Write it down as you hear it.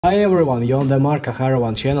Hi everyone, you're on the Marka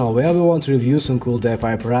Haravan channel where we want to review some cool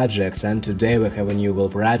DeFi projects, and today we have a new cool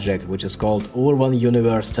project which is called Urban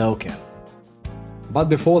Universe Token. But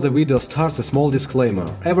before the video starts, a small disclaimer.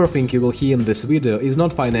 Everything you will hear in this video is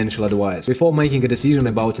not financial advice. Before making a decision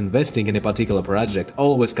about investing in a particular project,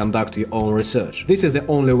 always conduct your own research. This is the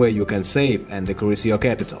only way you can save and decrease your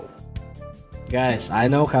capital. Guys, I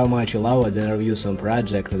know how much you love it and review some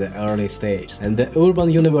project at the early stage, and the Urban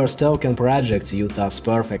Universe Token project suits us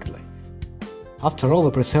perfectly. After all,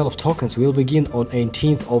 the pre-sale of tokens will begin on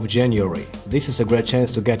 18th of January. This is a great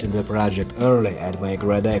chance to get into the project early and make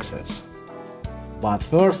great access. But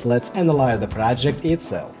first, let's analyze the project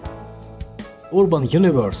itself. Urban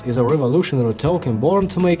Universe is a revolutionary token born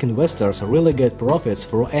to make investors really get profits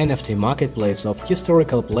through NFT marketplace of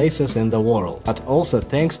historical places in the world, but also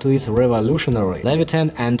thanks to its revolutionary Leviathan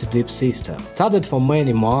anti-dip system, studied for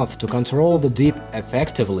many months to control the dip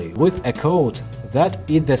effectively with a code that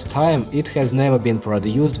at this time it has never been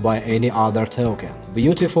produced by any other token.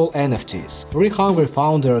 Beautiful NFTs. 300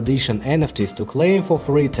 Founder Edition NFTs to claim for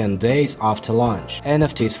free 10 days after launch.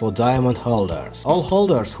 NFTs for diamond holders. All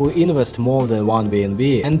holders who invest more than 1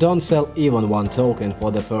 BNB and don't sell even one token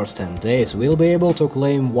for the first 10 days will be able to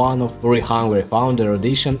claim one of 300 Founder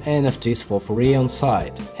Edition NFTs for free on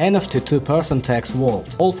site. NFT 2% tax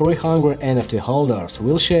vault. All 300 NFT holders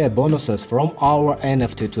will share bonuses from our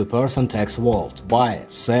NFT 2% tax vault. Buy,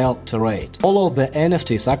 sell, trade. All of the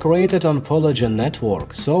NFTs are created on Polygon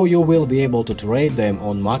network, so you will be able to trade them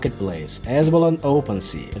on marketplace as well on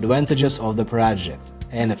OpenSea. Advantages of the project.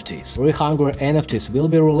 NFTs. 300 NFTs will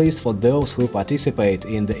be released for those who participate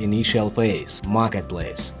in the initial phase.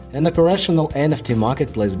 Marketplace. An operational NFT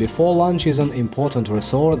marketplace before launch is an important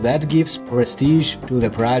resource that gives prestige to the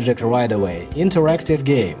project right away. Interactive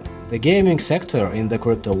game. The gaming sector in the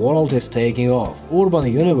crypto world is taking off. Urban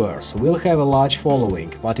Universe will have a large following.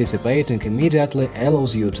 Participating immediately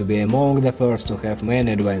allows you to be among the first to have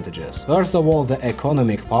many advantages. First of all, the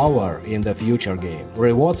economic power in the future game.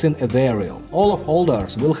 Rewards in Ethereum. All of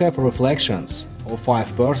holders will have reflections of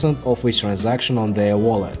 5% of each transaction on their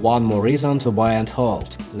wallet. One more reason to buy and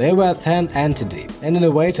hold. Leviathan anti-dip, an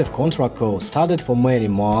innovative contract code studied for many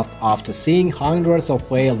months after seeing hundreds of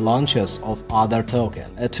failed launches of other tokens.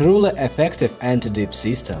 A truly effective anti-dip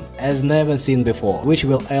system, as never seen before, which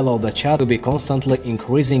will allow the chart to be constantly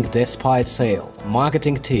increasing despite sale.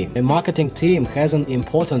 Marketing team. A marketing team has an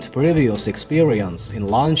important previous experience in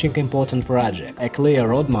launching important projects. A clear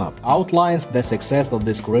roadmap outlines the success of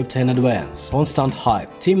this crypto in advance. Constant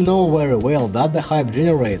hype. Team know very well that the hype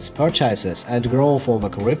generates purchases and growth of a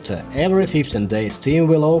crypto. Every 15 days team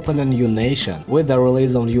will open a new nation with the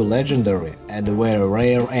release of new legendary and very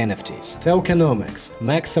rare NFTs. Tokenomics.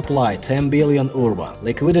 Max supply 10 billion Urban.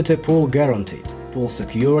 Liquidity pool guaranteed. Pool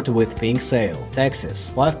secured with pink sale.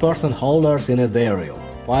 Taxes. 5% holders in Ethereum.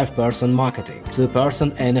 5% marketing, 2%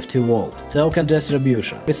 NFT vault, token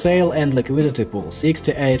distribution, resale and liquidity pool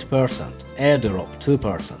 68%, airdrop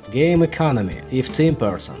 2%, game economy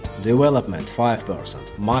 15%, development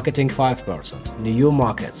 5%, marketing 5%, new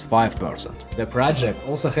markets 5%. The project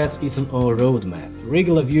also has its own roadmap.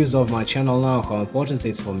 Regular viewers of my channel know how important it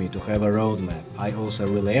is for me to have a roadmap. I also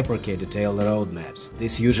really appreciate detailed roadmaps.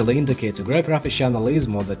 This usually indicates a great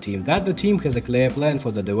professionalism of the team, that the team has a clear plan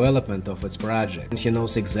for the development of its project, and he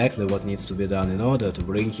knows exactly what needs to be done in order to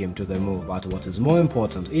bring him to the move. But what is more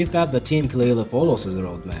important is that the team clearly follows his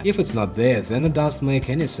roadmap. If it's not there, then it doesn't make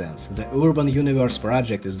any sense. The Urban Universe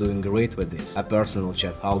project is doing great with this. I personally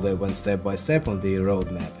checked how they went step by step on the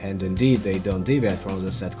roadmap, and indeed they don't deviate from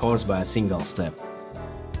the set course by a single step.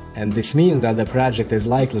 And this means that the project is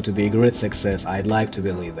likely to be a great success. I'd like to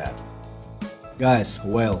believe that. Guys,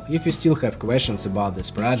 well, if you still have questions about this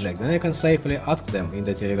project, then you can safely ask them in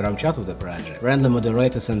the Telegram chat of the project. Friendly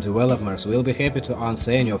moderators and developers will be happy to answer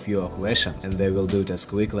any of your questions, and they will do it as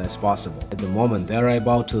quickly as possible. At the moment, there are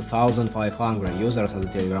about 2,500 users in the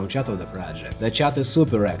Telegram chat of the project. The chat is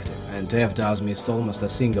super active, and Dev does miss almost a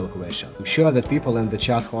single question. I'm sure that people in the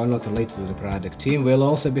chat who are not related to the project team will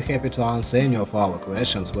also be happy to answer any of our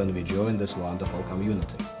questions when we join this wonderful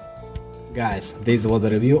community. Guys, this was the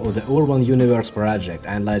review of the Urban Universe project,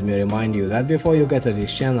 and let me remind you that before you get to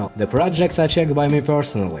this channel, the projects are checked by me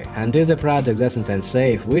personally, and if the project isn't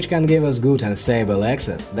unsafe, which can give us good and stable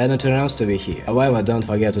access, then it turns to be here. However, don't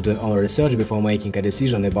forget to do your own research before making a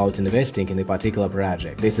decision about investing in a particular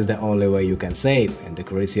project. This is the only way you can save and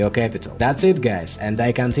decrease your capital. That's it, guys, and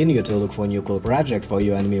I continue to look for new cool projects for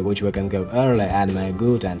you and me which we can go early and make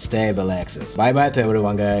good and stable access. Bye bye to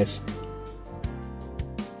everyone, guys.